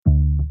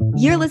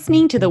You're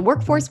listening to the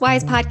Workforce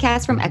Wise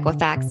podcast from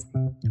Equifax,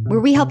 where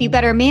we help you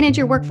better manage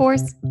your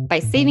workforce by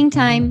saving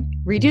time,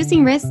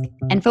 reducing risk,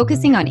 and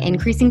focusing on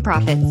increasing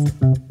profits.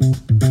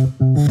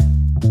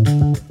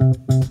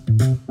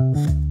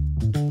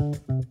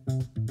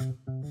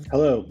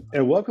 Hello,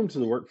 and welcome to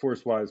the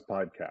Workforce Wise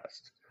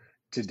podcast.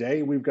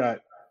 Today, we've got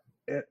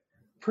a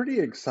pretty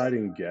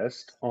exciting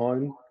guest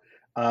on.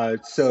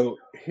 So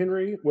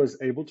Henry was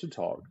able to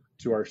talk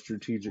to our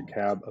strategic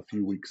cab a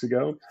few weeks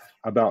ago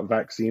about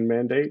vaccine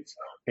mandates,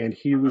 and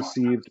he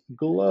received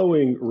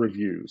glowing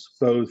reviews,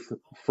 both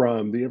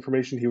from the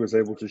information he was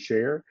able to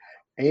share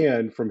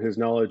and from his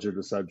knowledge of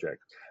the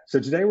subject. So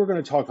today we're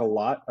going to talk a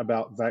lot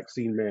about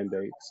vaccine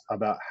mandates,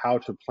 about how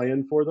to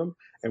plan for them,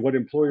 and what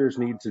employers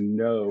need to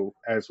know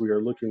as we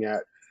are looking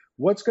at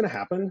what's going to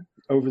happen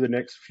over the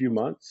next few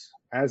months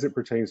as it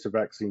pertains to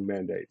vaccine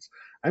mandates.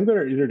 I'm going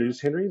to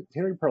introduce Henry.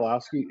 Henry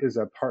Perlowski is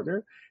a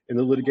partner in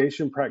the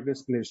litigation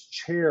practice and is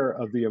chair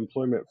of the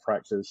employment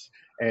practice.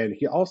 And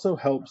he also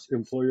helps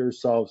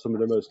employers solve some of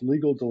the most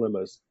legal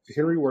dilemmas.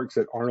 Henry works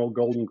at Arnold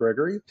Golden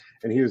Gregory,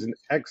 and he is an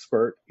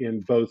expert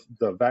in both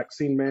the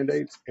vaccine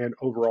mandates and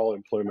overall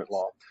employment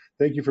law.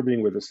 Thank you for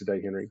being with us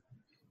today, Henry.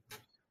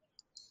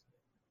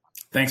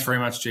 Thanks very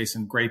much,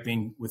 Jason. Great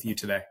being with you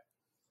today.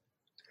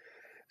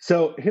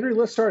 So, Henry,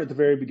 let's start at the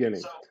very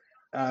beginning.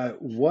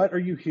 What are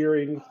you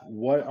hearing?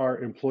 What are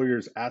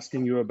employers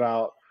asking you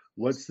about?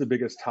 What's the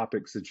biggest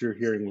topics that you're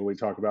hearing when we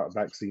talk about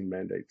vaccine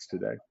mandates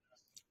today?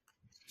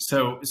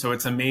 So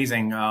it's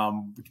amazing.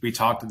 We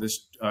talked to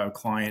this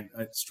client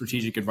at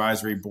Strategic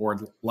Advisory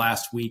Board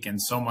last week,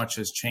 and so much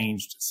has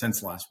changed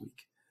since last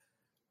week.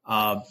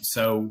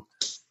 So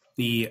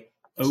the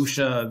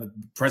OSHA,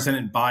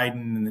 President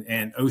Biden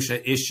and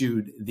OSHA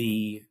issued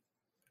the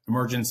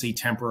emergency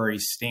temporary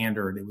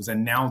standard. It was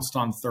announced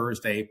on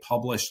Thursday,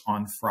 published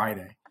on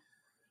Friday,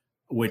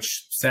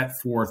 which set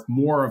forth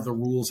more of the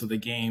rules of the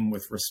game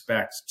with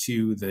respect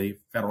to the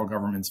federal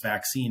government's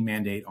vaccine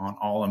mandate on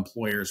all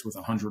employers with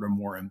 100 or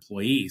more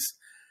employees.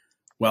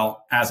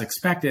 Well, as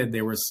expected,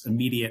 there was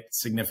immediate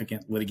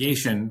significant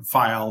litigation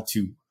filed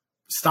to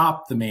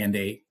stop the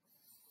mandate.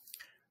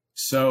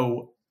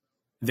 So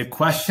the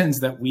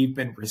questions that we've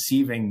been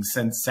receiving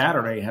since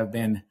Saturday have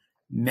been,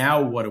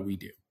 now what do we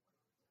do?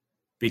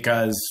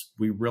 Because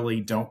we really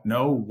don't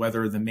know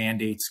whether the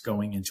mandate's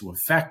going into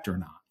effect or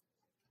not.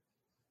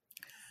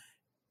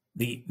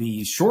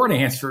 The short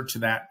answer to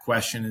that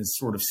question is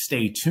sort of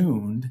stay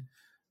tuned,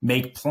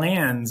 make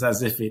plans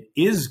as if it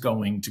is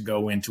going to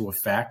go into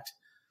effect,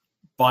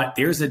 but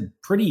there's a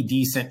pretty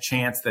decent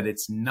chance that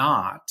it's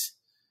not.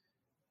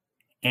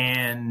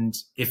 And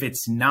if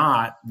it's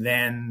not,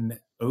 then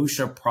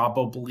OSHA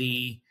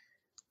probably,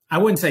 I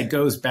wouldn't say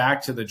goes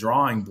back to the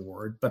drawing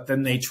board, but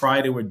then they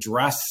try to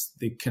address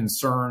the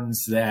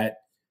concerns that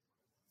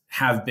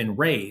have been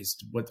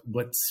raised.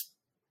 What's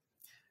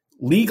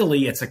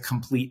legally, it's a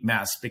complete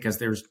mess because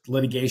there's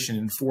litigation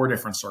in 4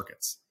 different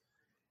circuits.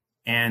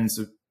 And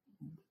so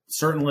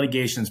certain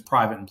litigations,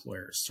 private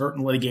employers,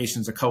 certain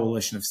litigations, a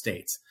coalition of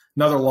states,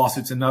 another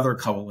lawsuit's another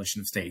coalition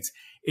of states.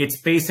 It's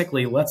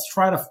basically, let's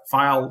try to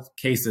file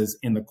cases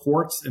in the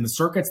courts, in the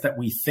circuits that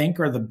we think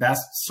are the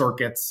best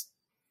circuits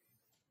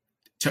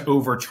to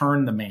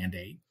overturn the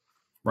mandate,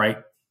 right?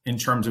 In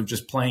terms of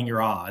just playing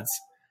your odds,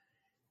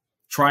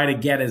 try to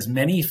get as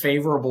many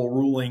favorable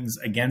rulings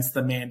against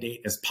the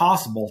mandate as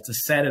possible to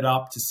set it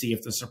up to see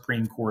if the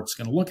Supreme Court's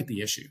going to look at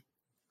the issue.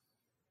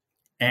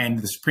 And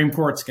the Supreme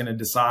Court's going to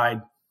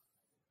decide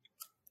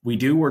we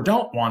do or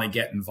don't want to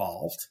get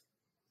involved.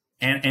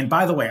 And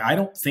by the way, I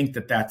don't think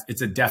that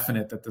it's a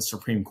definite that the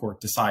Supreme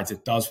Court decides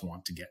it does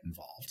want to get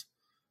involved,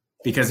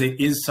 because it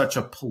is such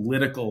a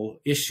political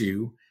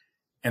issue.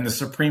 And the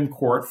Supreme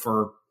Court,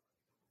 for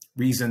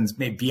reasons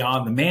maybe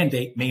beyond the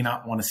mandate, may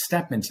not want to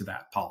step into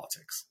that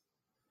politics.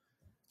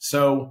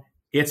 So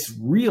it's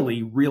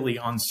really, really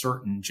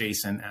uncertain,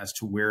 Jason, as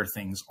to where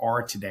things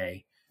are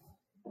today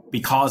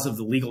because of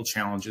the legal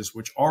challenges,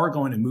 which are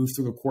going to move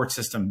through the court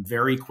system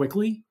very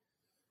quickly.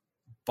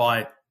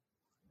 But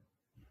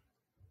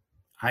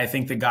I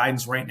think the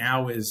guidance right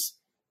now is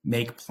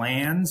make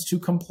plans to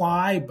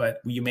comply, but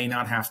you may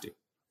not have to.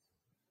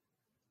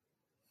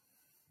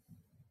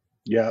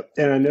 Yeah,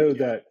 and I know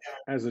that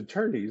as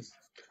attorneys,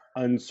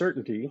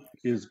 uncertainty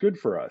is good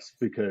for us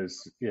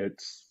because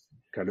it's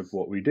kind of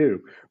what we do.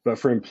 But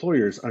for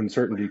employers,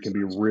 uncertainty can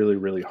be really,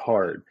 really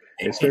hard,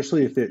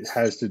 especially if it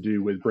has to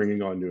do with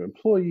bringing on new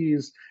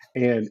employees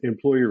and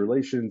employee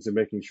relations and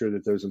making sure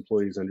that those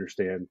employees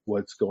understand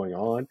what's going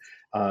on,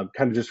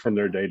 kind of just from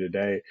their day to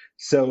day.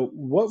 So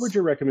what would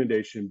your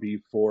recommendation be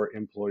for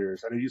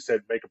employers? I know you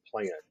said make a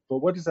plan, but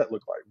what does that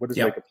look like? What does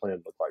make a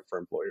plan look like for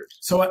employers?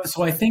 So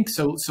I think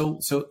so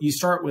you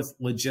start with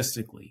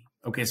logistically.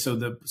 Okay,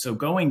 so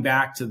going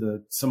back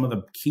to some of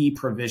the key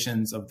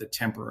provisions of the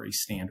temporary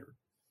standard.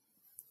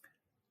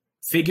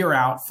 Figure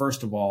out,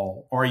 first of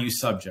all, are you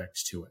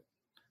subject to it?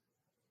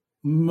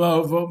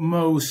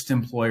 Most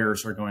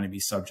employers are going to be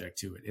subject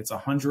to it. It's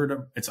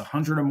 100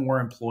 or more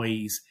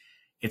employees.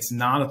 It's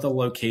not at the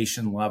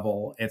location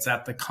level. It's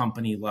at the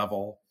company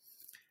level.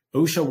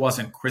 OSHA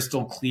wasn't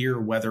crystal clear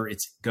whether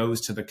it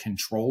goes to the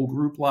control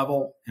group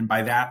level. And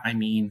by that, I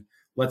mean,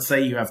 let's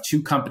say you have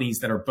two companies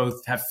that are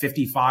both have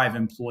 55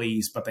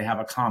 employees, but they have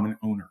a common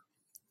owner.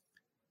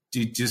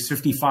 Does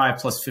 55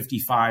 plus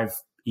 55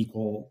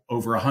 equal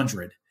over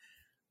 100?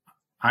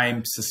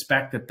 I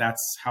suspect that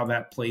that's how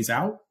that plays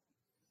out.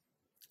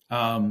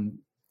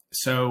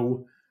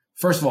 So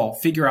first of all,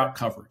 figure out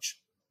coverage.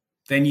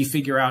 Then you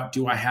figure out,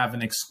 do I have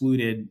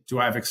excluded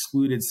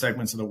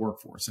segments of the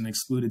workforce, and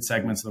excluded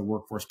segments of the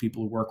workforce,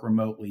 people who work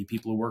remotely,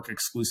 people who work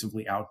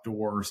exclusively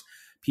outdoors,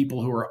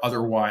 people who are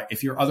otherwise,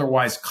 if you're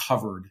otherwise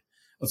covered.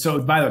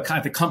 So by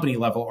at the company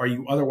level, are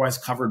you otherwise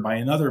covered by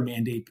another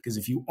mandate? Because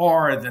if you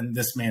are, then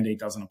this mandate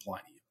doesn't apply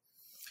to you.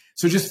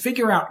 So just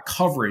figure out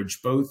coverage,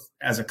 both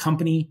as a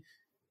company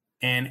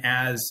and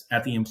as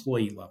at the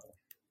employee level.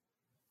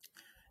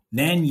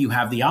 Then you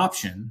have the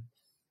option.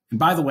 And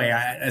by the way,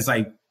 as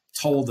I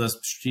told the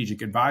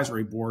Strategic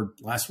Advisory Board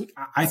last week,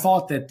 I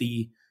thought that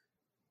the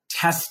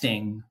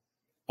testing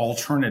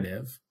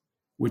alternative,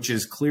 which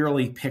is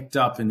clearly picked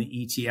up in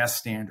the ETS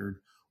standard,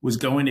 was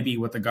going to be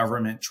what the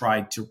government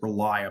tried to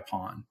rely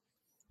upon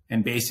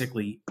and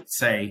basically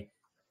say,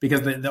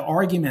 because the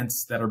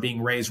arguments that are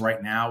being raised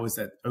right now is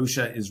that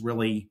OSHA is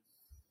really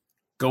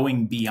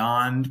going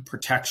beyond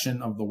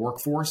protection of the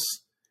workforce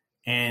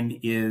and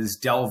is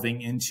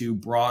delving into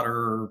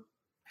broader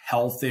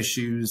health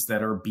issues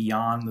that are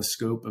beyond the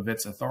scope of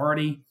its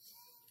authority.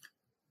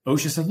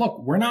 OSHA said,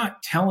 look, we're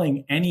not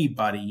telling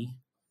anybody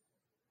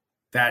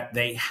that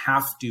they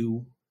have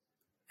to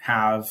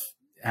have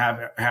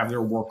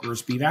their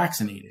workers be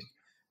vaccinated.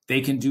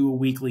 They can do a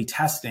weekly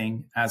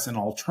testing as an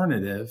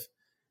alternative,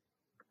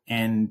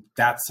 and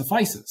that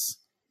suffices.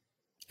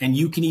 And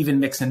you can even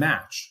mix and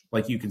match.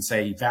 Like you can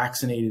say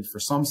vaccinated for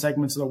some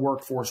segments of the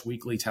workforce,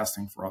 weekly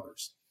testing for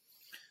others.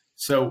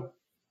 So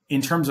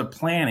in terms of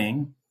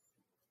planning,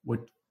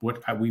 what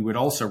we would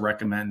also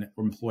recommend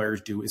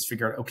employers do is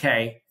figure out,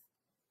 okay,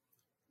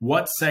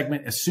 what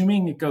segment,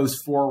 assuming it goes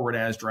forward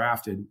as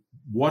drafted,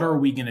 what are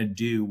we going to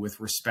do with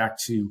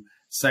respect to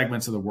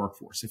segments of the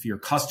workforce? If you're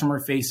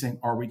customer facing,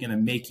 are we going to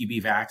make you be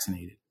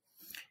vaccinated?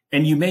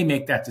 And you may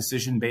make that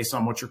decision based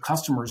on what your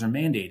customers are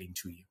mandating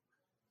to you.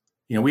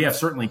 You know, we have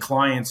certainly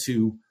clients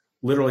who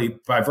literally,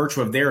 by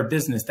virtue of their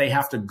business, they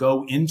have to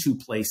go into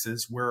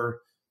places where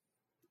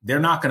they're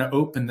not going to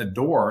open the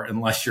door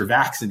unless you're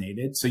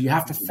vaccinated. So you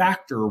have to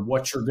factor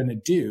what you're going to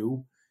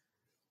do,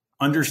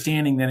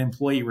 understanding that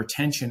employee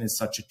retention is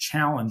such a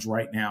challenge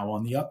right now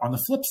on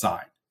the flip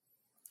side.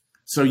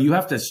 So you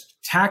have to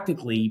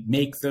tactically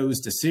make those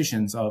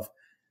decisions of,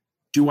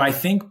 do I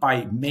think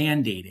by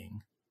mandating,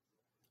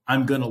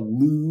 I'm going to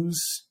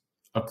lose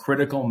a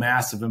critical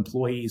mass of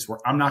employees where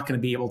I'm not going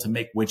to be able to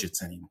make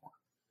widgets anymore?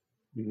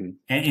 Mm-hmm.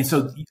 And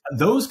so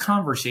those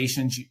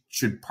conversations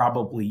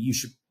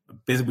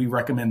we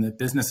recommend that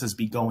businesses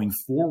be going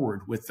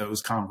forward with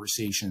those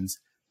conversations,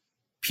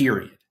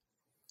 period.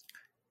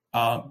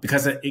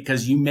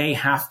 Because you may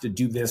have to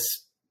do this.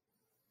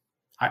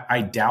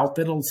 I doubt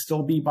that it'll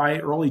still be by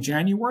early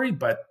January,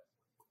 but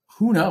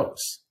who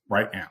knows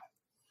right now?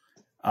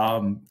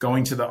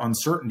 Going to the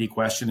uncertainty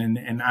question,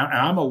 and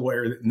I'm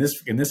aware that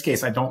in this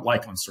case, I don't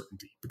like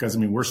uncertainty because, I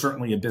mean, we're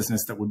certainly a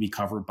business that would be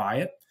covered by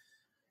it.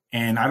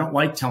 And I don't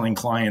like telling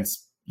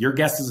clients, your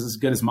guess is as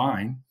good as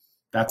mine.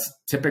 That's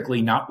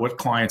typically not what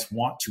clients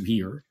want to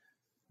hear,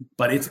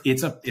 but it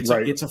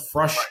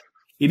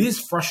is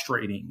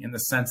frustrating in the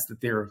sense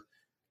that there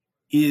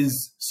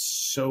is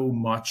so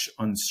much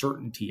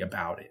uncertainty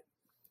about it.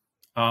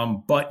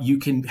 But you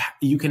can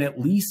at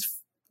least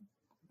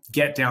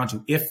get down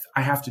to, if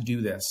I have to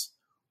do this,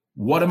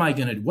 what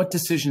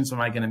decisions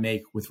am I going to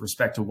make with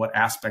respect to what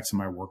aspects of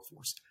my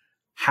workforce?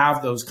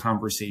 Have those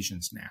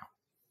conversations now.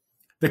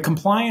 The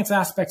compliance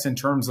aspects in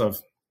terms of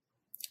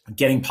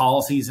getting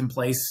policies in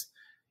place,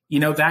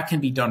 that can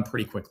be done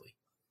pretty quickly.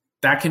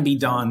 That can be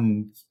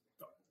done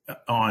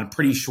on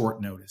pretty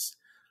short notice.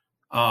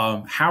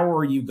 How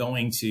are you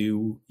going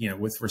to,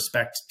 with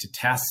respect to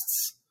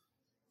tests,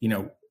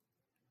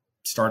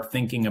 start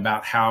thinking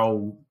about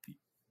how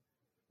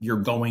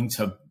you're going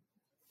to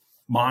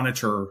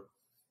monitor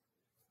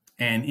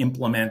and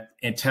implement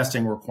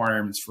testing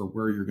requirements for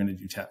where you're going to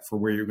do for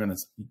where you're going to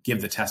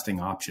give the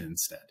testing option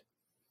instead.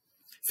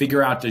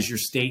 Figure out, does your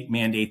state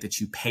mandate that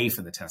you pay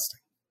for the testing?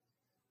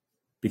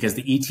 Because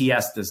the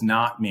ETS does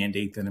not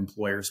mandate that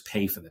employers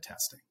pay for the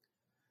testing.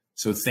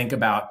 So think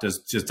about,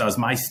 does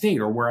my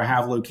state or where I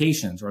have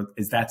locations, or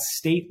is that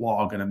state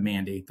law going to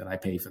mandate that I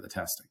pay for the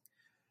testing?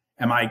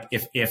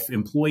 If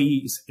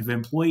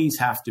employees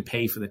have to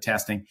pay for the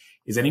testing,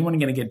 is anyone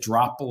going to get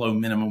dropped below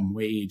minimum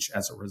wage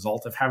as a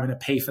result of having to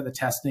pay for the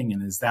testing?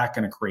 And is that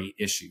going to create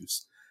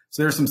issues?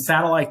 So there's some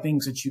satellite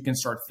things that you can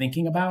start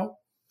thinking about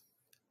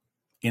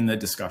in the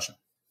discussion.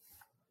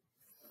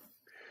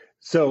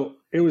 So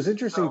it was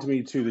interesting to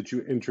me too that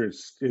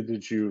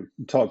you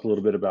talked a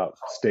little bit about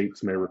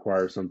states may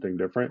require something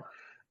different.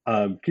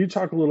 Can you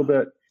talk a little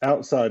bit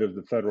outside of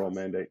the federal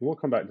mandate? And we'll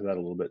come back to that a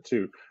little bit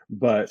too.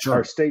 But Sure.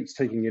 Are states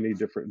taking any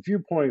different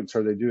viewpoints?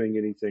 Are they doing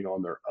anything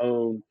on their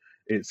own?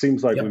 it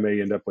seems like Yep. we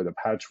may end up with a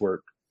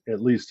patchwork,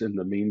 at least in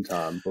the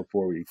meantime,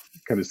 before we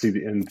kind of see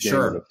the end game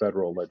Sure. of the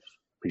federal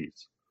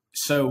piece.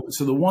 So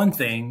the one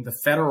thing, the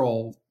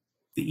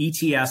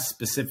ETS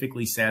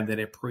specifically said that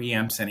it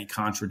preempts any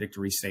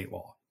contradictory state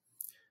law.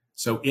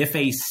 So if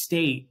a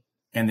state,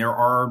 and there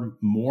are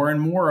more and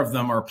more of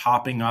them are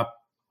popping up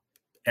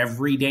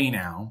every day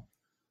now,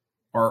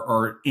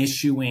 are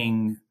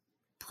issuing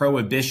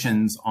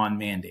prohibitions on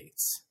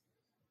mandates.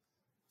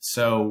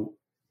 So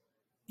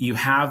you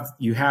have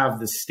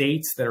the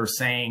states that are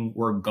saying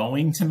we're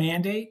going to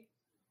mandate,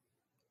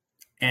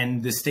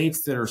 and the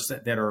states that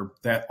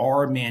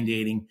are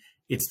mandating.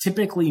 It's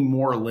typically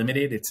more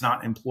limited. It's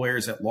not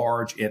employers at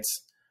large.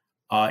 It's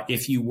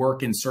if you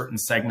work in certain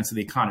segments of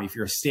the economy, if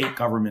you're a state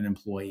government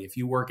employee, if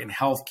you work in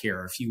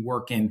healthcare, if you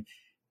work in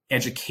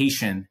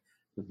education,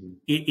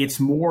 it's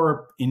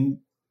more in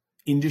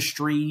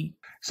industry.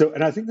 So,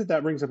 and I think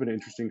that brings up an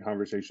interesting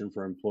conversation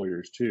for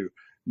employers too.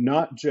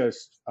 Not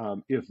just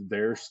if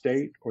their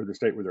state or the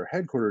state where they're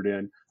headquartered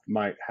in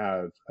might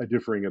have a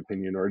differing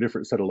opinion or a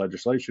different set of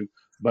legislation,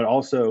 but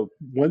also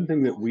one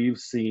thing that we've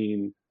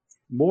seen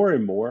more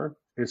and more,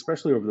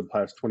 especially over the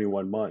past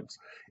 21 months,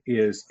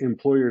 is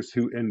employers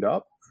who end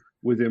up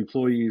with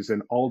employees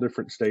in all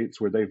different states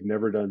where they've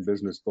never done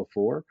business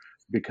before,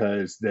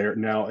 because they're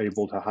now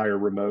able to hire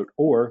remote,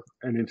 or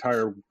an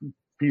entire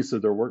piece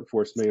of their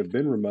workforce may have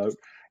been remote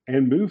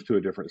and moved to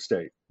a different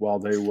state while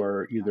they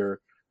were either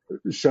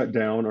shut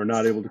down or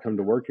not able to come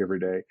to work every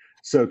day.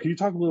 So can you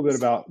talk a little bit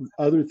about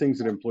other things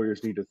that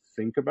employers need to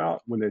think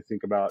about when they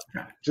think about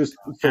just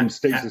from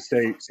state to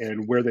state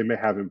and where they may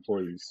have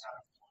employees?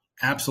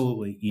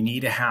 Absolutely. You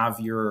need to have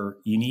your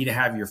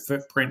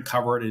footprint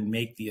covered and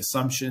make the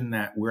assumption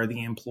that where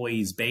the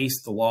employee is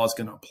based, the law is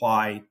going to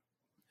apply.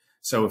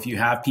 So if you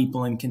have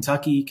people in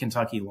Kentucky,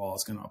 Kentucky law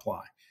is going to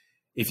apply.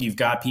 If you've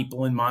got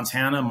people in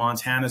Montana,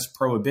 Montana's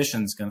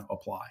prohibition is going to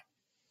apply.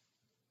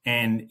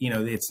 And,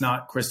 it's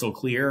not crystal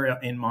clear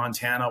in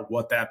Montana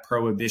what that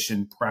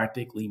prohibition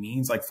practically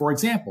means. Like, for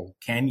example,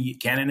 can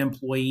an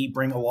employee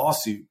bring a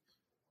lawsuit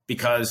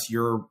because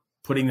you're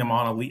putting them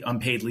on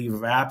unpaid leave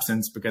of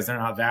absence because they're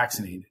not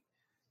vaccinated?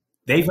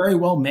 They very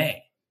well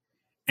may.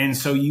 And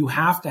so you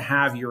have to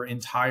have your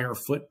entire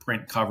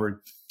footprint covered.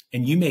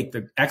 And you make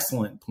the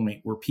excellent point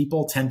where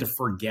people tend to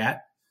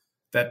forget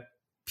that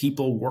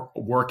people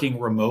working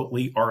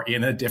remotely are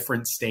in a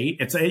different state.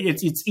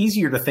 It's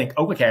easier to think,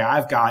 oh, okay,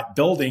 I've got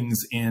buildings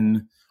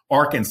in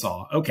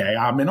Arkansas. Okay,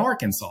 I'm in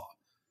Arkansas.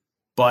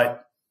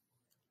 But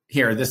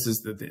here,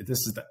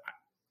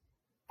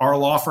 our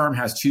law firm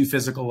has 2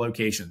 physical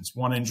locations,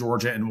 one in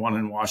Georgia and one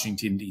in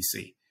Washington,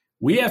 D.C.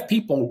 We have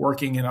people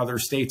working in other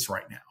states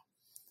right now.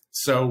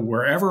 So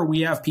wherever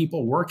we have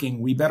people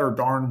working, we better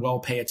darn well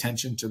pay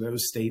attention to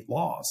those state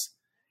laws.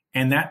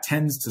 And that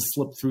tends to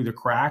slip through the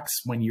cracks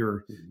when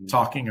you're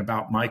talking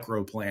about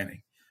micro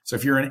planning. So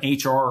if you're in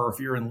HR or if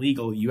you're in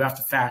legal, you have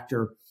to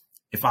factor,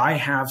 if I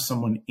have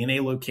someone in a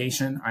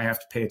location, I have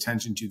to pay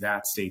attention to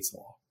that state's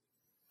law.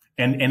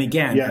 And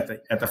again,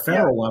 at the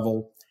federal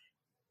level,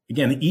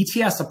 again, the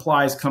ETS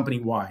applies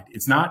company-wide.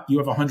 It's not you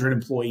have 100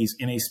 employees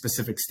in a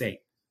specific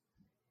state.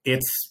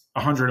 It's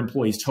 100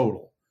 employees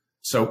total.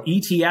 So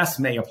ETS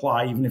may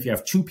apply even if you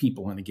have 2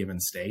 people in a given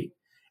state,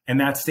 and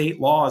that state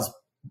law's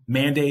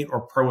mandate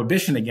or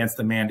prohibition against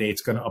the mandate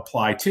is going to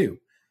apply too.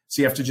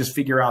 So you have to just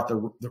figure out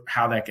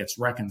how that gets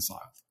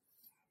reconciled.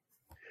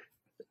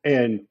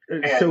 And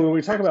so when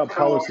we talk about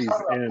policies,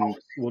 and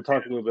we'll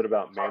talk a little bit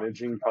about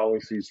managing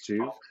policies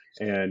too,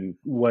 and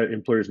what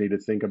employers need to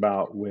think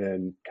about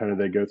when kind of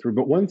they go through.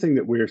 But one thing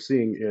that we're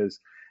seeing is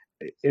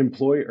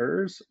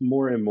employers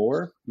more and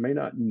more may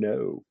not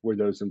know where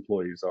those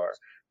employees are,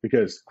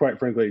 because quite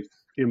frankly,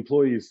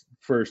 employees'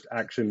 first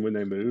action when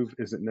they move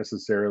isn't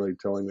necessarily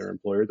telling their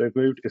employer they've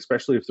moved,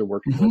 especially if they're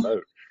working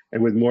remote.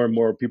 And with more and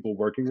more people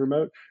working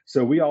remote,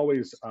 so we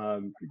always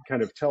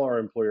kind of tell our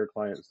employer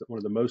clients that one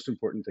of the most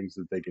important things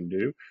that they can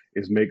do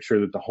is make sure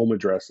that the home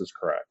address is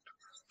correct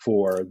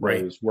for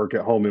those work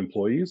at home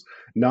employees,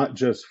 not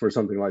just for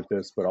something like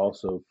this, but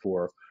also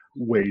for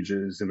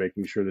wages and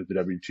making sure that the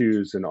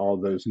W-2s and all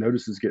those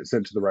notices get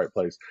sent to the right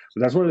place.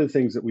 But that's one of the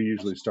things that we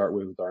usually start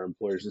with our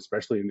employers,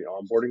 especially in the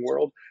onboarding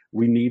world.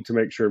 We need to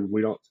make sure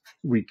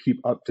we keep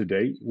up to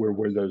date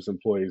where those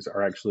employees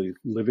are actually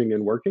living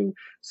and working,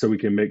 so we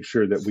can make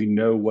sure that we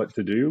know what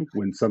to do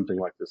when something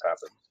like this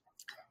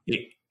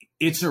happens.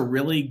 It's a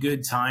really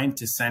good time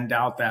to send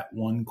out that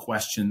 1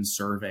 question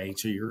survey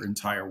to your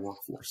entire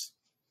workforce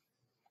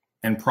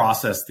and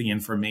process the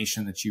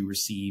information that you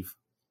receive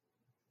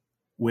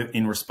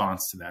in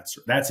response to that.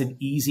 That's an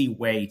easy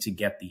way to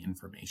get the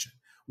information.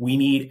 We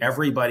need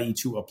everybody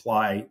to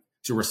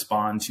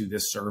respond to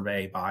this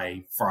survey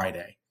by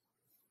Friday.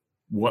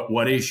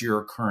 What is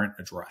your current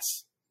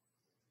address?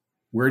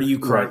 Where do you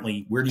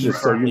currently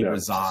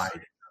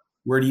reside?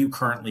 Where do you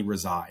currently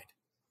reside?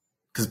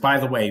 Because, by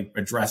the way,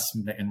 address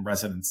and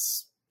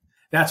residence,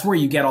 that's where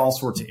you get all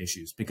sorts of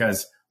issues.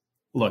 Because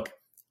look,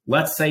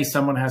 let's say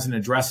someone has an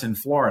address in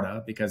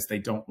Florida because they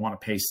don't want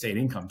to pay state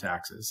income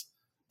taxes,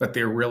 but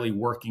they're really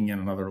working in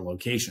another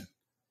location.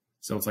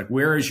 So it's like,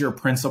 where is your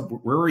principal?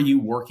 Where are you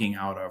working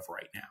out of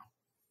right now?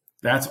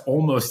 That's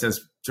almost as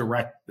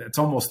direct. That's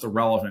almost the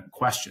relevant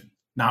question,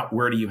 not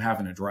where do you have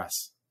an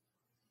address?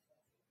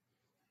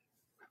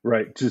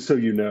 Right. Just so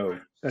you know.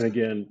 And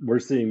again, we're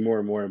seeing more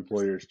and more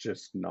employers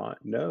just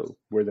not know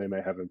where they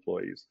may have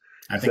employees.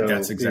 I think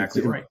that's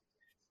exactly right.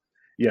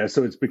 Yeah.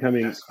 So it's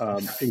becoming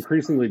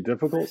increasingly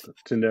difficult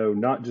to know,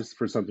 not just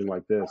for something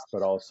like this,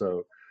 but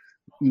also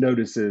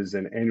notices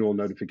and annual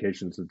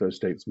notifications that those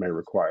states may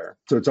require.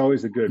 So it's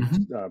always a good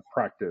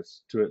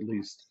practice to at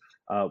least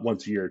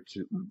once a year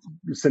to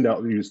send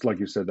out, like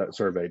you said, that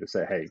survey to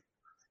say, hey,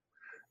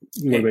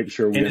 we want to make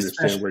sure we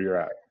understand where you're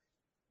at.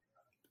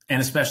 And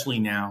especially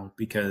now,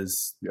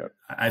 because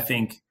I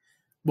think,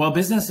 well,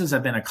 businesses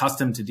have been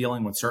accustomed to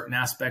dealing with certain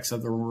aspects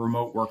of the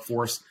remote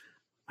workforce.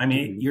 I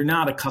mean, you're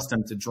not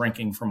accustomed to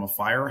drinking from a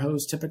fire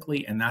hose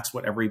typically, and that's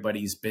what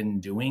everybody's been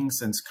doing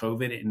since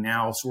COVID. And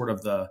now sort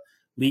of the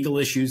legal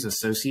issues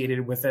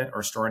associated with it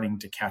are starting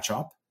to catch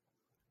up.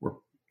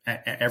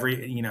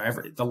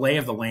 The lay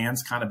of the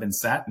land's kind of been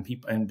set, and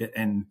people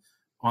and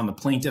on the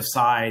plaintiff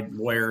side,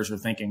 lawyers are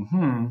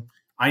thinking,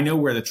 I know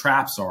where the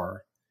traps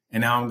are,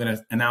 and now I'm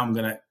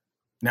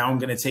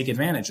gonna take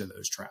advantage of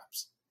those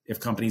traps if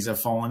companies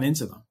have fallen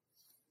into them,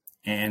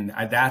 and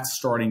that's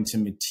starting to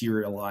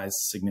materialize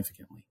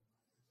significantly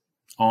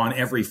on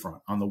every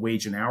front, on the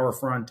wage and hour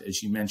front,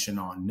 as you mentioned,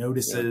 on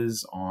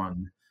notices,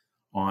 on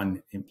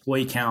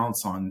employee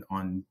counts, on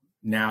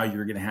now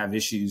you're going to have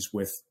issues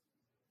with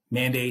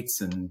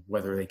mandates and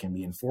whether they can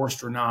be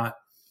enforced or not.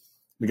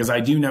 Because I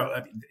do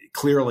know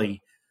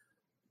clearly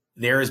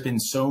there has been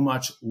so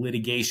much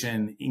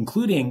litigation,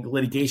 including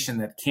litigation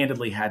that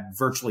candidly had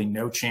virtually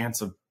no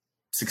chance of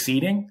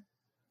succeeding,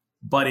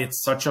 but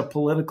it's such a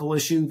political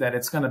issue that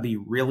it's going to be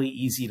really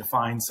easy to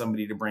find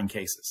somebody to bring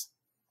cases.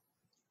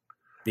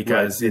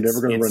 Because you're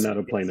never going to run out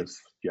of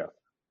plaintiffs. Yeah.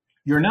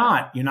 You're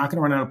not going to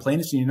run out of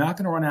plaintiffs, and you're not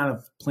going to run out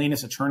of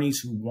plaintiffs' attorneys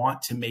who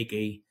want to make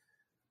a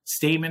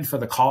statement for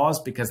the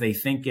cause because they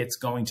think it's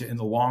going to, in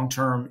the long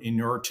term,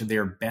 inure to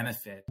their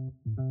benefit.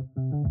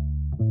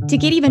 To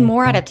get even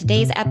more out of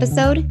today's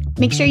episode,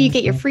 make sure you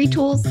get your free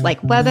tools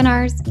like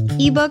webinars,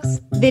 ebooks,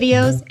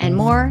 videos, and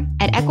more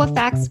at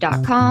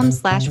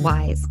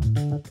equifax.com/wise.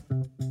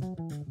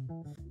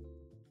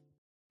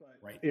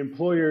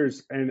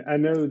 Employers, and I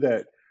know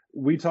that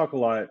we talk a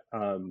lot,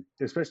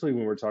 especially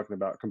when we're talking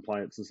about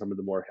compliance and some of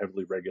the more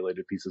heavily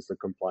regulated pieces of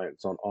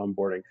compliance on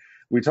onboarding.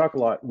 We talk a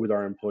lot with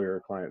our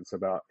employer clients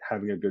about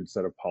having a good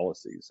set of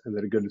policies, and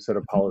that a good set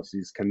of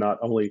policies can not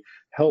only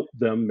help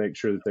them make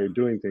sure that they're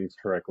doing things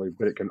correctly,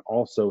 but it can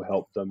also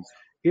help them,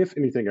 if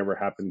anything ever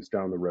happens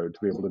down the road, to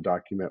be able to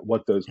document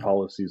what those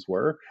policies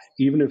were,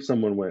 even if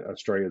someone went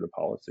astray of the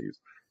policies.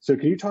 So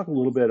can you talk a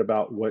little bit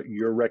about what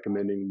you're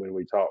recommending when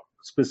we talk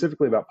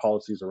specifically about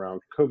policies around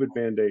COVID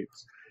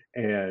mandates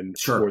and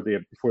for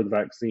the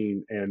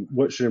vaccine, and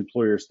what should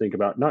employers think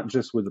about, not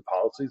just with the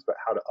policies, but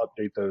how to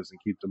update those and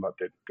keep them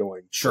updated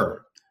going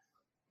forward?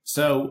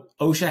 So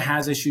OSHA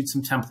has issued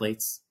some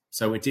templates.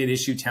 So it did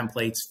issue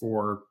templates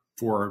for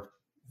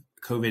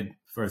COVID,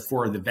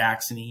 for the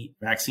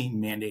vaccine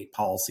mandate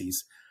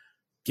policies.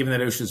 Given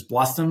that OSHA's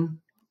blessed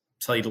them,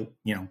 tell you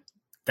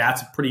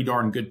that's a pretty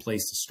darn good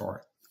place to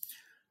start.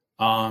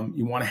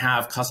 You want to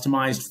have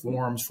customized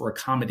forms for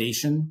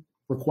accommodation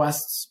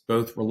requests,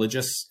 both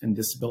religious and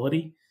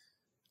disability.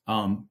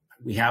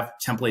 We have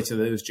templates of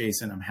those,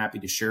 Jason. I'm happy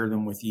to share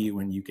them with you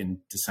and you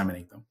can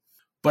disseminate them.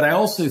 But I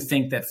also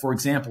think that, for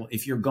example,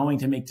 if you're going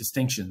to make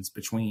distinctions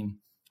between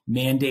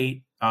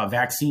mandate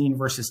vaccine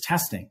versus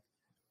testing,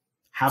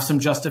 have some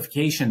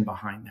justification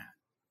behind that,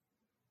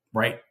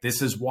 right?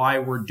 This is why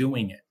we're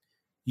doing it.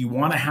 You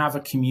want to have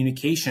a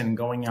communication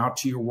going out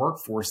to your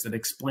workforce that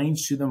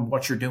explains to them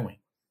what you're doing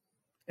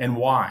and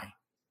why.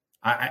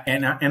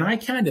 I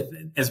kind of,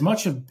 as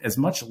much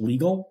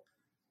legal,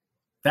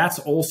 that's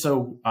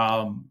also,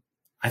 I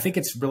think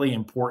it's really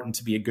important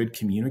to be a good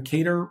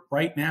communicator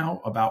right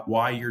now about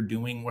why you're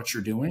doing what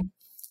you're doing,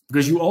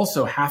 because you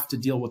also have to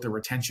deal with the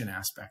retention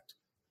aspect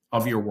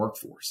of your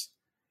workforce,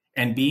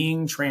 and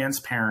being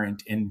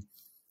transparent and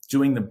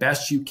doing the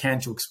best you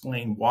can to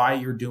explain why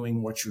you're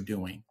doing what you're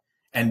doing,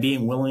 and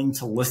being willing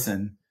to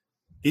listen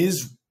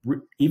is,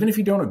 even if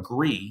you don't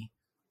agree,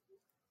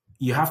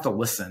 you have to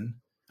listen.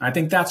 I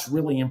think that's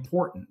really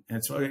important.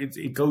 And so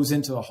it goes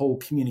into the whole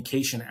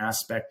communication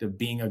aspect of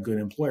being a good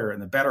employer.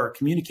 And the better a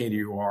communicator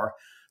you are,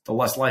 the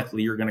less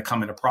likely you're going to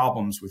come into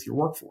problems with your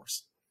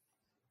workforce.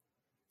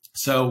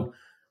 So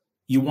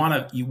you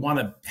want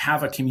to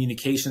have a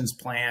communications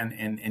plan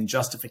and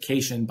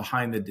justification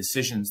behind the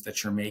decisions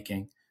that you're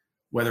making,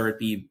 whether it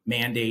be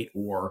mandate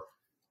or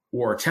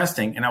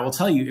testing. And I will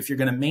tell you, if you're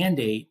going to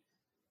mandate,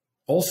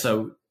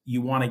 also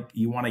you want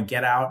to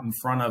get out in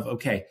front of,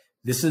 okay,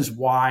 this is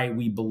why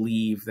we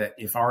believe that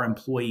if our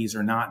employees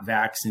are not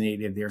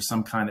vaccinated, there's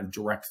some kind of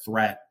direct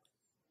threat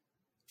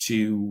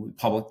to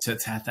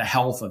the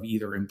health of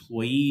either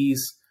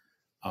employees,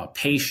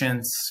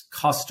 patients,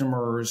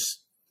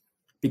 customers,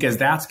 because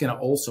that's going to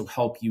also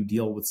help you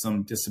deal with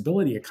some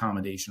disability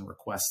accommodation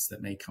requests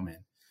that may come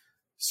in.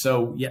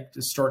 So you have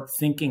to start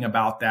thinking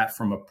about that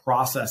from a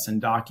process and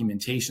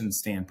documentation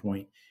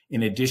standpoint,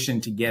 in addition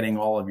to getting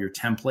all of your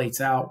templates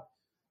out,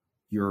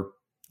 your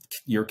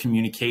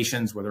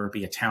communications, whether it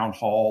be a town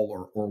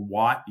hall or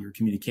what, your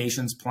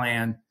communications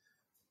plan,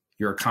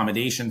 your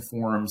accommodation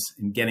forms,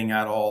 and getting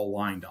that all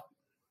lined up.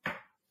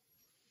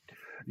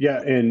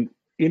 Yeah, and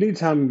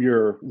anytime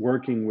you're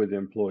working with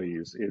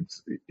employees,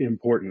 it's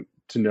important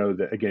to know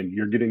that, again,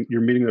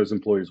 you're meeting those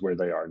employees where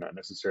they are, not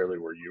necessarily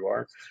where you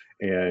are,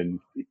 and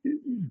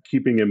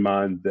keeping in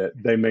mind that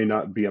they may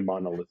not be a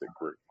monolithic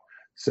group.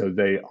 So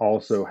they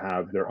also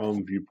have their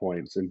own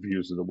viewpoints and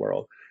views of the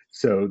world.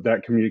 So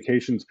that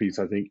communications piece,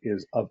 I think,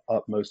 is of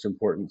utmost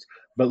importance.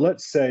 But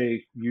let's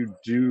say you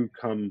do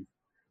come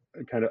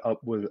kind of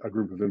up with a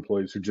group of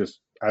employees who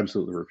just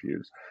absolutely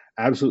refuse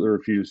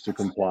to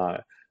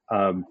comply.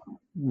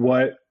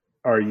 What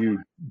are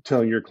you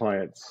telling your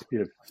clients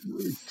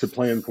to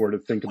plan for, to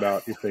think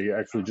about if they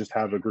actually just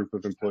have a group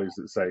of employees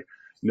that say,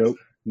 nope,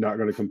 not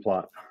going to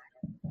comply?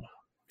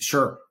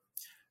 Sure.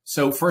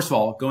 So first of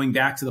all, going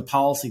back to the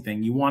policy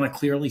thing, you want to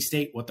clearly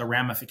state what the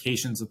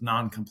ramifications of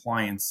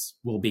non-compliance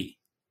will be.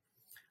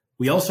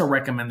 We also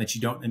recommend that you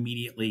don't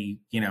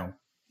immediately go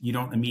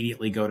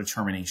to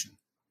termination.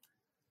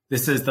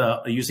 This is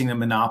using the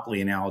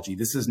monopoly analogy.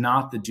 This is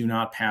not the do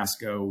not pass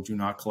go, do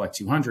not collect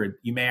 200.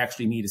 You may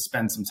actually need to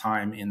spend some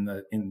time in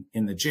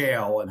the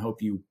jail and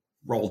hope you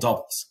roll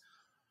doubles.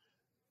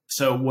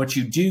 So what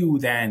you do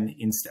then,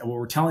 instead, what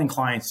we're telling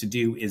clients to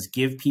do is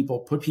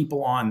put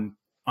people on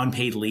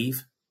unpaid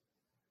leave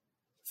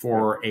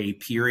for a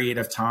period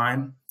of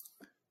time,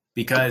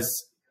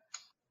 because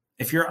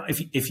if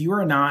you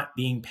are not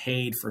being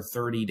paid for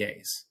 30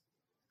 days,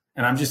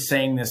 and I'm just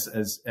saying this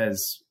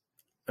as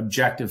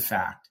objective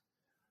fact,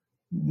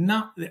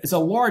 it's a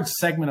large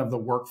segment of the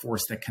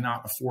workforce that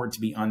cannot afford to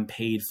be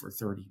unpaid for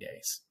 30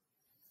 days.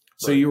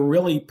 So you're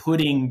really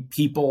putting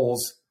the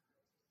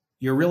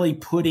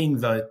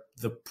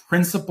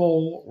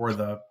principle or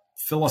the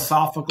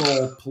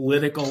philosophical,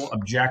 political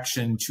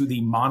objection to the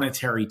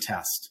monetary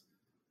test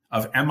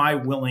of, am I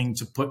willing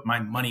to put my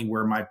money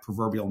where my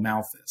proverbial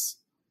mouth is?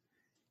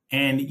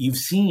 And you've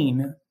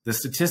seen the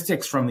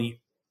statistics from the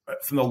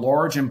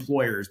large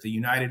employers, the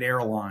United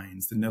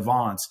Airlines, the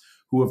Navants,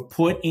 who have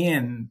put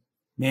in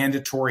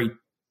mandatory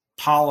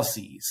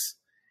policies.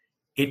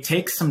 It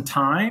takes some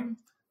time,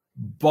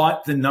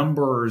 but the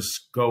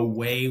numbers go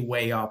way,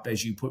 way up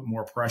as you put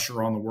more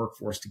pressure on the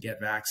workforce to get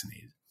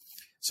vaccinated.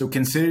 So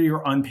consider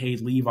your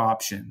unpaid leave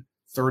option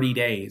 30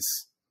 days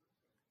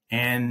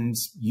and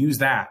use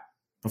that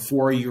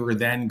before you're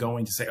then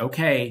going to say,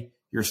 okay,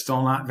 you're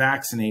still not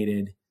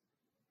vaccinated,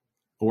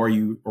 or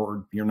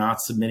you're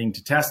not submitting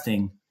to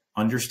testing.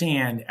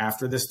 Understand,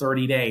 after this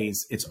 30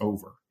 days, it's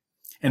over.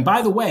 And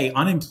by the way,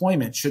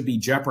 unemployment should be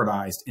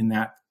jeopardized in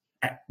that,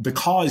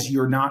 because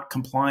you're not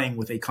complying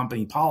with a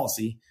company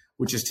policy,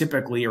 which is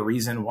typically a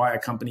reason why a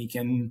company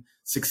can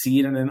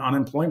succeed in an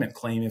unemployment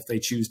claim if they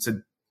choose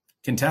to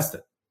contest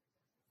it.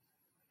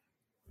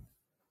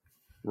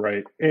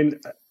 Right.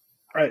 And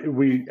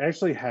we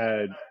actually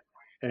had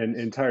an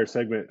entire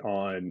segment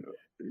on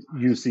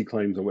UC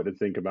claims and what to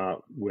think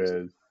about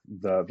with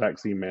the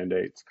vaccine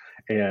mandates,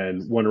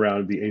 and one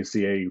around the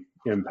ACA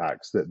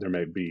impacts that there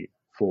may be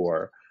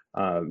for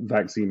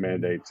vaccine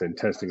mandates and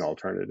testing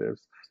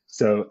alternatives.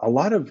 So a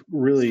lot of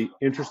really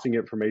interesting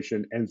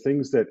information and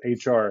things that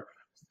HR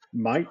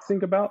might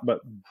think about, but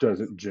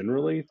doesn't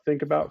generally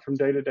think about from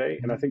day to day.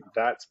 And I think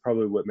that's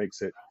probably what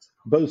makes it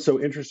both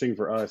so interesting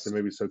for us and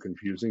maybe so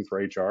confusing for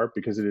HR,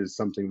 because it is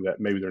something that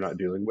maybe they're not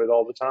dealing with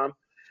all the time.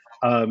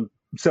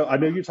 So I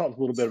know you talked a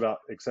little bit about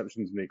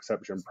exceptions in the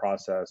exception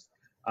process.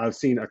 I've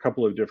seen a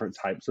couple of different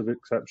types of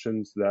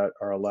exceptions that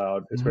are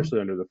allowed, especially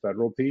under the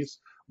federal piece.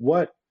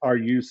 What are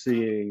you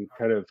seeing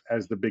kind of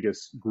as the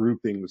biggest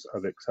groupings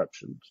of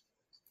exceptions?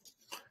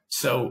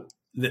 So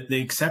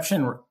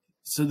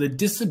the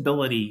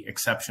disability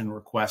exception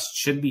request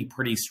should be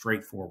pretty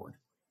straightforward.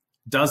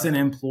 Does an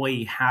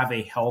employee have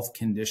a health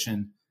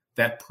condition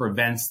that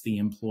prevents the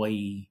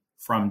employee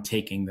from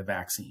taking the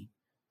vaccine?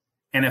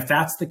 And if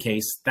that's the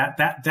case,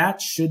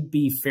 that should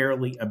be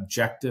fairly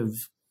objective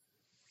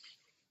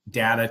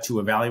data to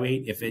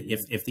evaluate.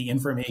 If the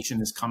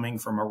information is coming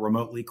from a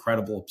remotely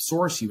credible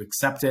source, you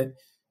accept it,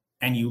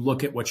 and you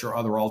look at what your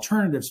other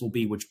alternatives will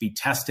be, which be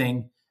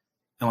testing.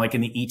 And like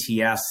in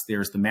the ETS,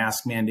 there's the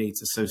mask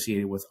mandates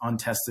associated with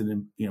untested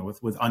and,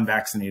 with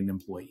unvaccinated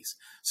employees.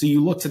 So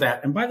you look to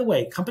that. And by the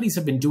way, companies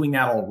have been doing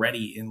that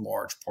already in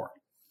large part.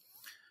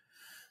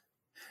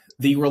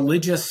 The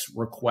religious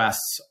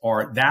requests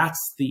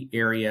that's the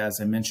area, as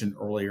I mentioned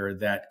earlier,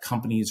 that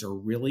companies are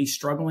really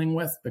struggling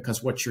with,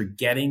 because what you're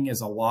getting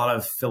is a lot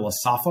of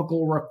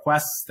philosophical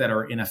requests that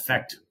are in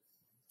effect.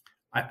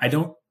 I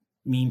don't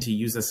mean to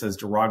use this as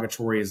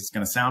derogatory as it's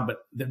going to sound, but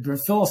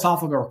the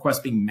philosophical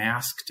requests being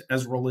masked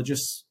as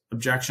religious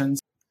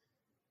objections.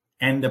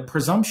 And the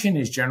presumption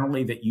is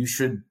generally that you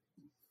should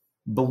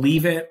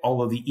believe it,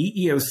 although the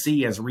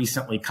EEOC has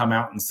recently come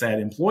out and said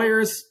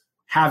employers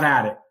have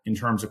at it in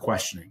terms of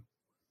questioning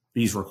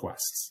these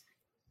requests,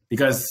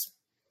 because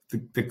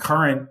the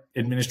current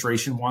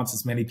administration wants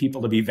as many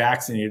people to be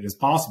vaccinated as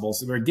possible.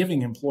 So they're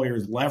giving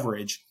employers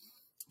leverage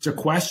to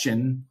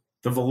question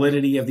the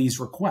validity of these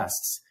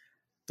requests.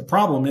 The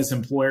problem is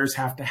employers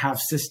have to have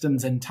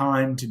systems and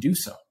time to do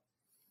so.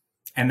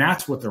 And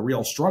that's what the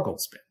real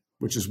struggle's been,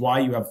 which is why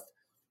you have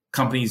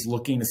companies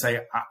looking to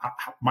say,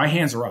 my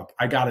hands are up.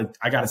 I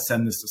gotta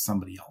send this to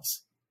somebody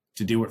else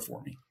to do it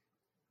for me.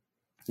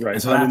 Right.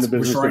 And so I'm in the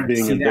business of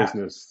being in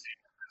business.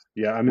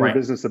 Yeah, I'm in the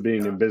business of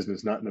being in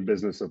business, not in the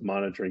business of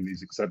monitoring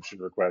these exception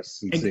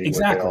requests and seeing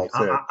what they all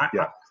say.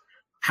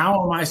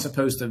 How am I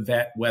supposed to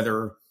vet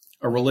whether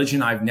a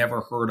religion I've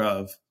never heard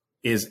of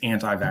is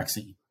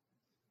anti-vaccine?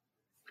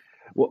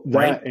 Well,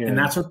 and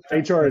that's what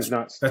HR is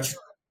not. That's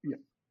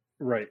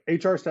right.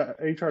 HR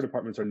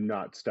departments are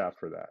not staffed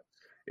for that.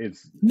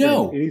 It's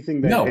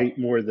anything they hate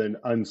more than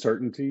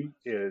uncertainty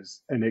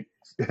is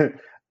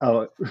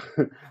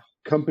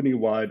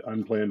company-wide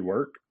unplanned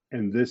work.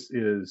 And this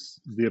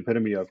is the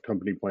epitome of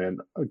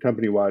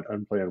company-wide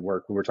unplanned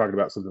work. When we're talking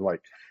about something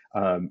like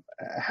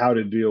how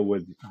to deal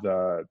with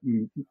the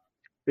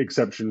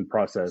exception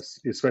process,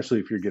 especially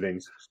if you're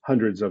getting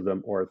hundreds of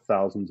them or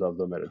thousands of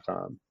them at a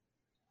time.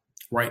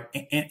 Right.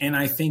 And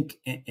I think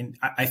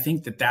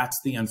that that's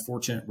the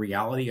unfortunate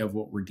reality of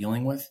what we're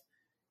dealing with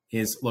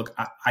is, look,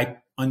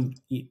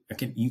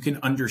 you can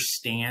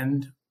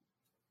understand,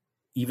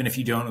 even if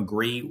you don't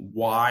agree,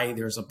 why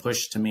there's a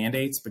push to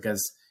mandates,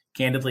 because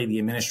candidly, the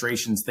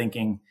administration's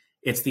thinking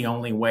it's the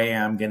only way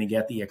I'm going to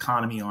get the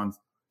economy on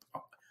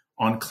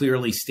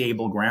clearly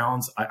stable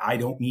grounds. I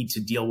don't need to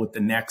deal with the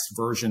next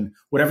version,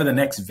 whatever the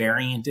next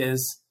variant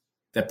is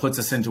that puts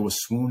us into a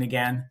swoon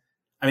again.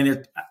 I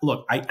mean,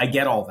 look, I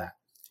get all that,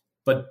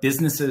 but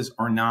businesses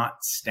are not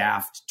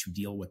staffed to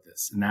deal with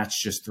this. And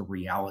that's just the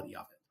reality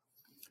of it.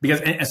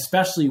 Because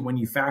especially when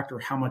you factor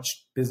how much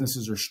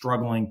businesses are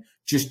struggling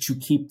just to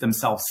keep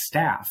themselves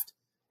staffed.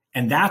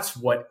 And that's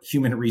what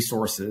human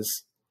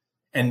resources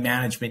and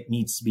management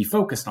needs to be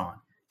focused on.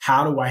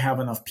 How do I have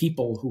enough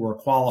people who are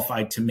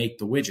qualified to make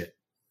the widget?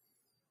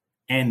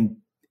 And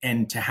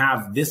to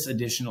have this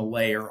additional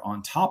layer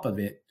on top of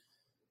it,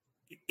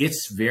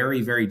 it's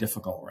very, very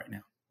difficult right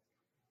now.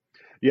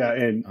 Yeah,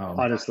 and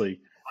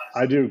honestly,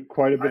 I do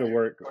quite a bit of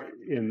work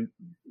in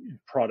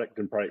product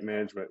and product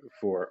management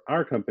for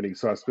our company.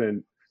 So I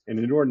spend an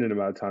inordinate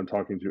amount of time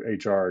talking to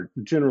HR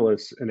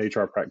generalists and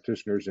HR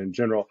practitioners in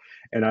general.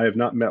 And I have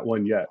not met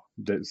one yet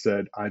that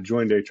said, I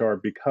joined HR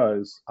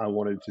because I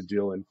wanted to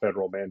deal in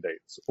federal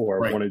mandates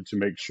or wanted to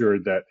make sure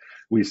that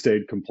we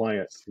stayed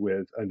compliant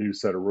with a new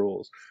set of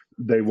rules.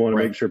 They want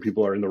to make sure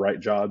people are in the right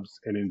jobs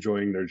and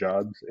enjoying their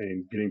jobs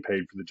and getting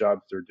paid for the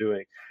jobs they're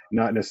doing,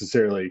 not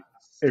necessarily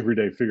every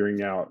day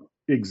figuring out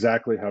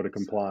exactly how to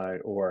comply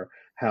or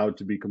how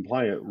to be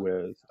compliant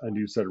with a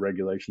new set of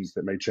regulations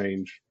that may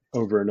change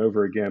over and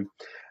over again.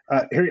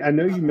 Harry, I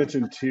know you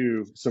mentioned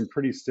too some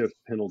pretty stiff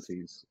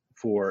penalties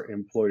for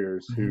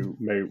employers who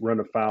may run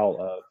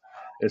afoul of,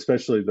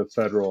 especially the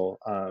federal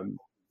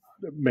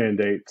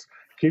mandates.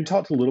 Can you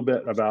talk a little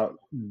bit about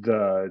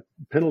the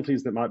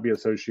penalties that might be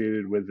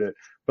associated with it,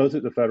 both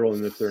at the federal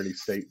and if there are any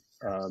state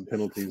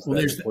penalties that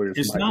employers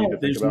might need to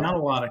think about?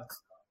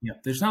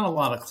 There's not a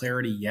lot of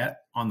clarity yet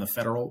on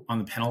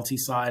the penalty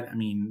side. I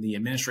mean, the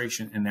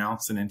administration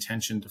announced an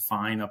intention to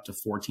fine up to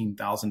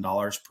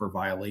 $14,000 per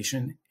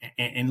violation.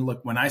 And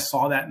look, when I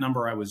saw that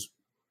number, I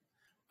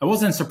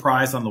wasn't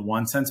surprised on the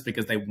one sense,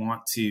 because they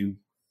want to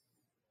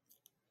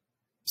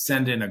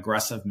send an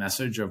aggressive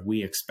message of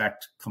we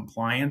expect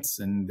compliance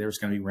and there's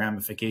going to be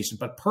ramifications.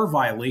 But per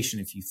violation,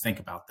 if you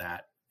think about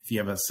that, if you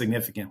have a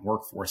significant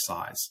workforce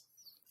size,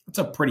 that's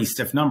a pretty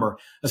stiff number,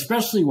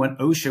 especially when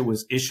OSHA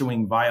was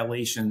issuing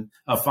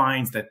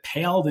fines that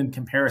paled in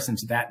comparison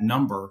to that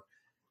number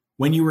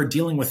when you were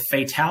dealing with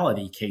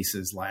fatality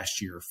cases last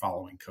year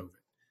following COVID.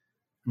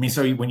 I mean,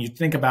 so when you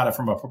think about it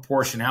from a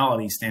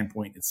proportionality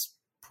standpoint, it's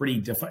pretty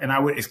different. And I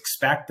would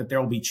expect that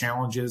there will be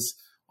challenges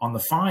on the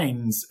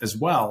fines as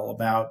well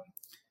about,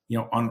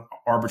 on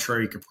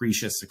arbitrary,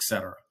 capricious, et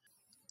cetera.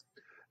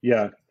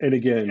 Yeah. And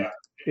again,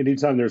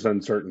 anytime there's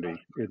uncertainty,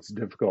 it's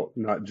difficult,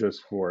 not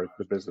just for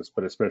the business,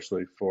 but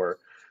especially for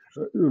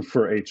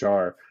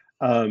HR.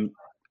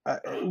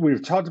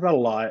 We've talked about a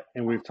lot,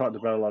 and we've talked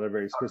about a lot of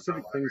very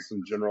specific things,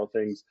 some general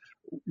things.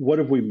 What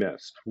have we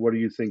missed? What are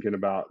you thinking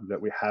about that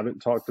we haven't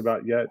talked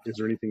about yet? Is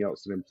there anything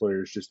else that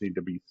employers just need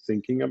to be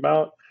thinking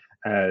about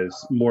as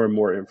more and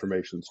more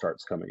information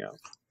starts coming out?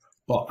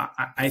 Well,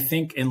 I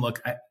think, and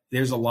look,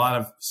 there's a lot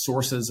of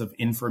sources of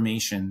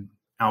information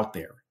out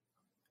there.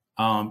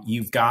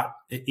 You've got,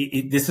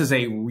 this is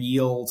a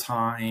real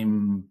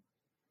time,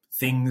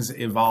 things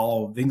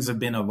evolve, things have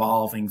been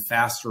evolving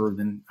faster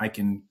than I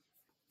can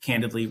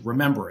candidly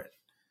remember it.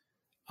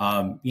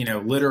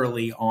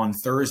 Literally on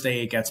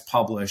Thursday, it gets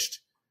published,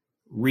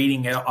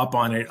 reading it up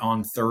on it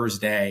on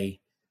Thursday,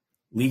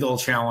 legal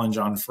challenge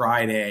on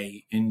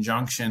Friday,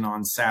 injunction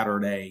on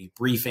Saturday,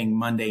 briefing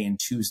Monday and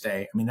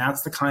Tuesday. I mean,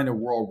 that's the kind of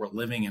world we're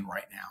living in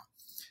right now.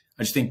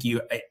 I just think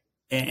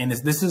and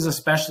this is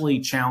especially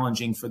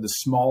challenging for the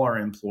smaller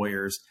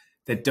employers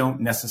that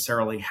don't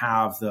necessarily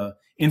have the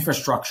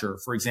infrastructure,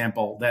 for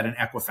example, that an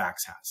Equifax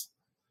has.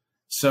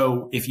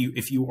 So if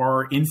you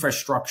are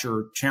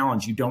infrastructure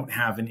challenged, you don't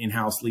have an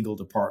in-house legal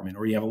department,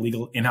 or you have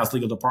in-house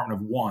legal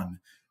department of one,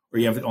 or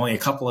you have only a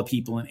couple of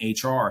people in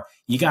HR,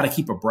 you got to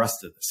keep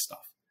abreast of this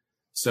stuff.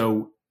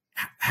 So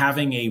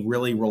having a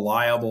really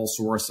reliable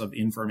source of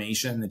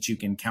information that you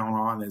can count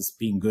on as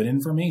being good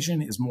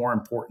information is more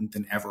important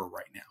than ever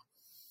right now.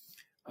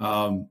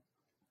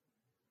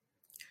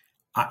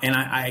 And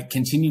I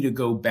continue to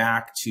go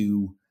back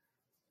to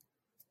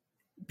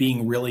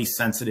being really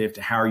sensitive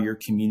to how you're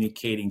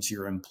communicating to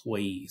your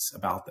employees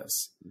about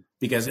this.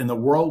 Because in the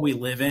world we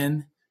live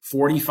in,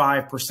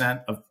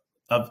 45%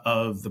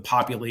 of the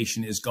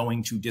population is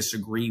going to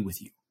disagree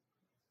with you.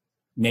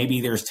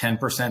 Maybe there's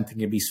 10% that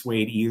can be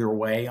swayed either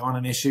way on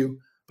an issue,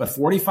 but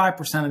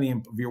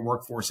 45% of your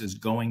workforce is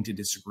going to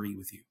disagree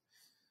with you.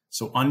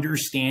 So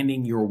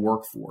understanding your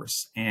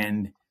workforce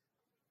and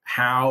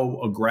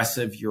how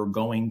aggressive you're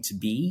going to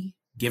be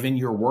given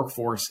your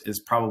workforce is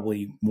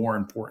probably more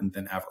important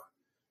than ever,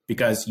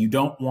 because you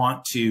don't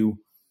want to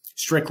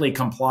strictly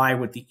comply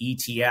with the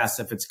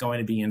ETS if it's going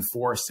to be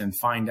enforced and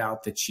find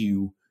out that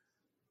you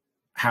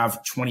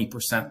have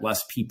 20%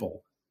 less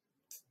people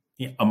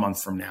a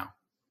month from now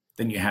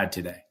than you had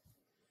today.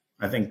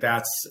 I think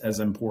that's as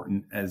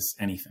important as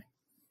anything,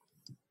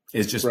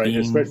 is just being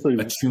especially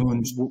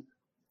attuned.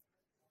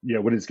 Yeah,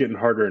 when it's getting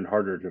harder and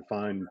harder to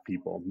find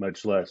people,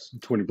 much less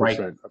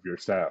 20% of your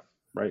staff,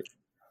 right?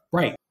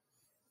 Right.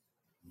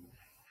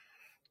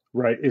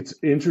 Right. It's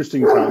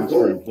interesting times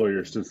for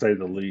employers, to say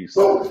the least.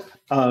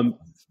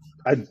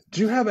 I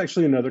do have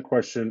actually another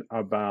question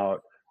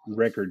about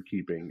record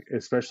keeping,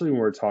 especially when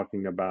we're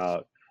talking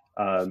about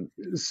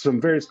some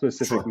very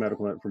specific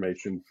medical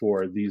information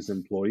for these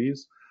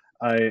employees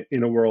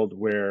in a world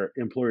where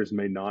employers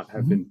may not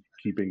have been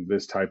keeping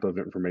this type of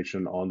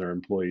information on their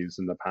employees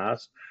in the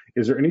past.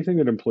 Is there anything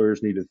that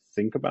employers need to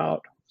think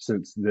about,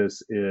 since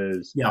this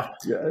is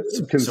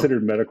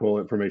considered medical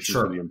information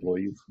for the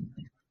employees?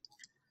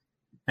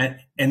 And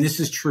this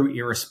is true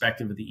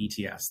irrespective of the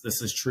ETS.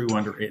 This is true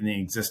in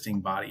the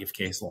existing body of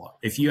case law.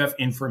 If you have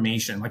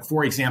information, like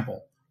for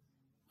example,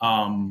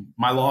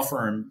 my law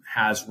firm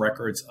has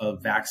records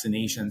of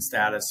vaccination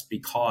status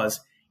because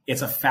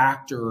it's a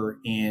factor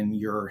in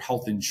your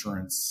health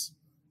insurance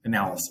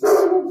analysis.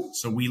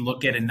 So we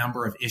look at a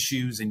number of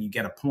issues, and you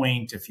get a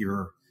point if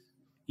your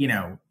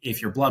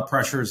blood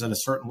pressure is at a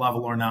certain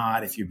level or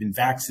not, if you've been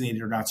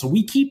vaccinated or not. So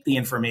we keep the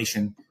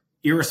information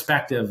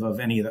irrespective of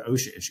any of the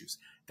OSHA issues.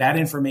 That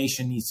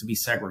information needs to be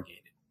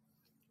segregated.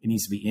 It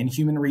needs to be in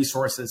human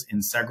resources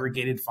in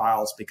segregated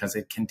files because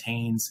it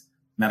contains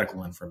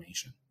medical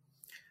information.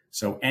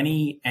 So and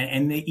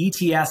the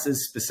ETS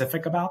is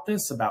specific about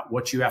this, about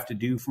what you have to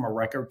do from a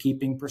record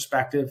keeping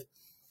perspective.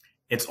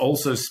 It's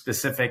also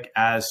specific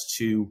as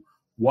to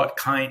what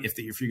kind,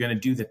 if you're going to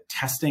do the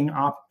testing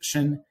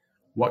option,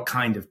 what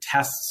kind of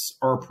tests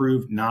are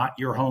approved, not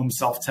your home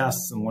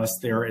self-tests unless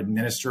they're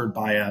administered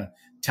by a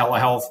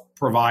telehealth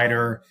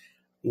provider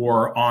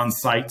or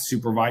on-site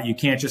supervisor. You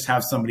can't just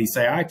have somebody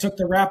say, I took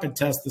the rapid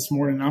test this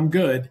morning, I'm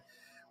good,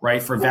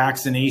 right? For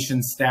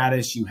vaccination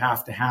status, you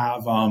have to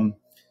have,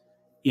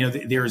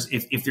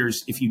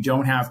 if you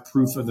don't have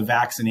proof of the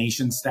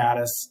vaccination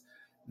status,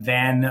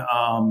 then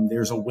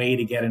there's a way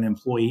to get an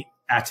employee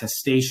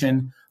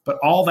attestation. But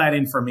all that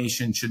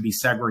information should be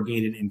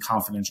segregated in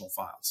confidential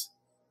files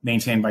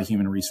maintained by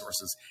human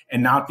resources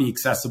and not be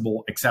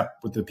accessible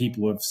except with the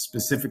people who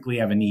specifically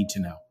have a need to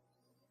know.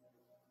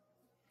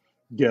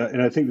 Yeah,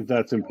 and I think that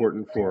that's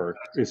important for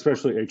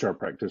especially HR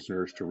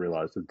practitioners to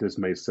realize that this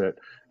may sit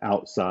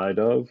outside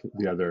of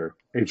the other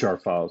HR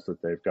files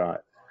that they've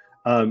got.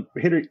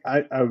 Henry,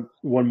 I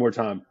one more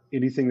time,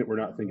 anything that we're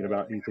not thinking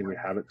about, anything we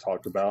haven't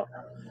talked about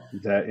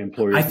that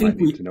employers might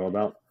need to know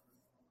about?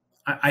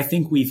 I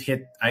think we've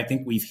hit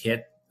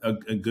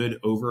a good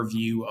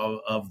overview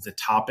of the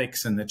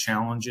topics and the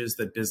challenges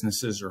that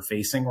businesses are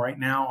facing right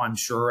now. I'm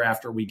sure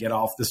after we get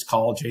off this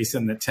call,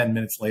 Jason, that 10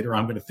 minutes later,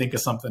 I'm going to think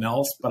of something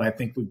else, but I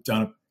think we've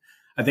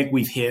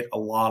hit a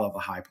lot of the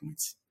high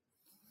points.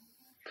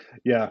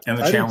 Yeah, and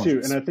the I challenges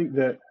do too. And I think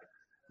that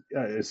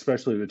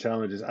especially the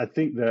challenges, I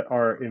think that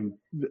our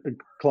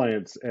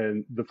clients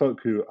and the folk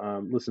who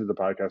listen to the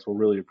podcast will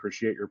really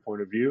appreciate your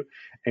point of view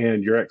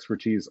and your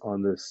expertise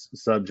on this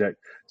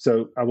subject.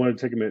 So I want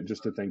to take a minute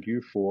just to thank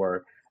you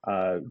for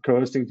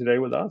co-hosting today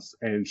with us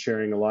and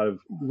sharing a lot of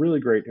really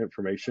great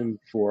information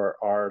for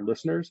our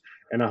listeners.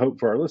 And I hope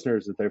for our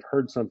listeners that they've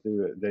heard something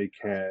that they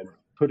can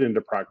put into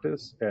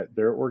practice at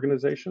their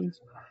organizations.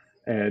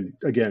 And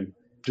again,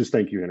 just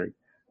thank you, Henry.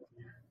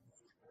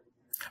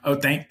 Oh,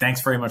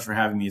 thanks very much for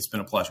having me. It's been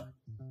a pleasure.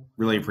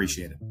 Really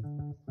appreciate it.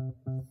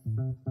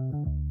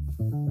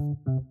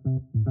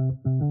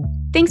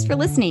 Thanks for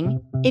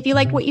listening. If you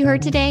like what you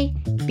heard today,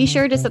 be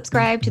sure to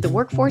subscribe to the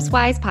Workforce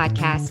Wise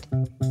podcast.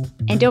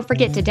 And don't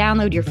forget to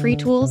download your free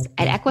tools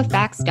at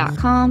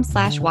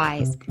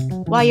equifax.com/wise.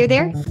 While you're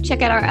there,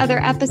 check out our other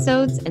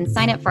episodes and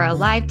sign up for our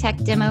live tech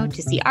demo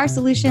to see our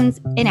solutions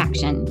in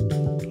action.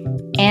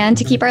 And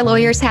to keep our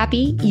lawyers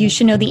happy, you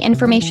should know the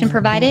information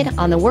provided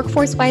on the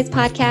Workforce Wise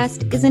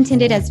podcast is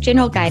intended as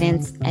general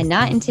guidance and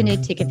not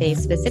intended to convey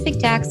specific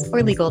tax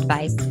or legal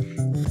advice.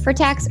 For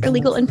tax or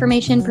legal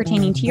information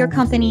pertaining to your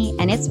company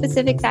and its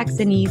specific facts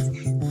and needs,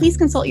 please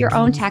consult your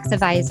own tax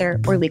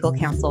advisor or legal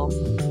counsel.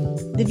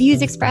 The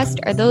views expressed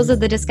are those of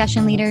the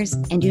discussion leaders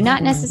and do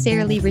not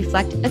necessarily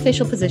reflect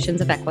official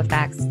positions of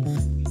Equifax.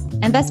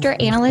 Investor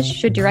analysts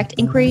should direct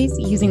inquiries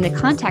using the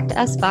Contact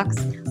Us box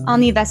on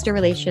the Investor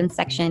Relations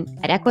section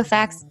at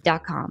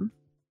Equifax.com.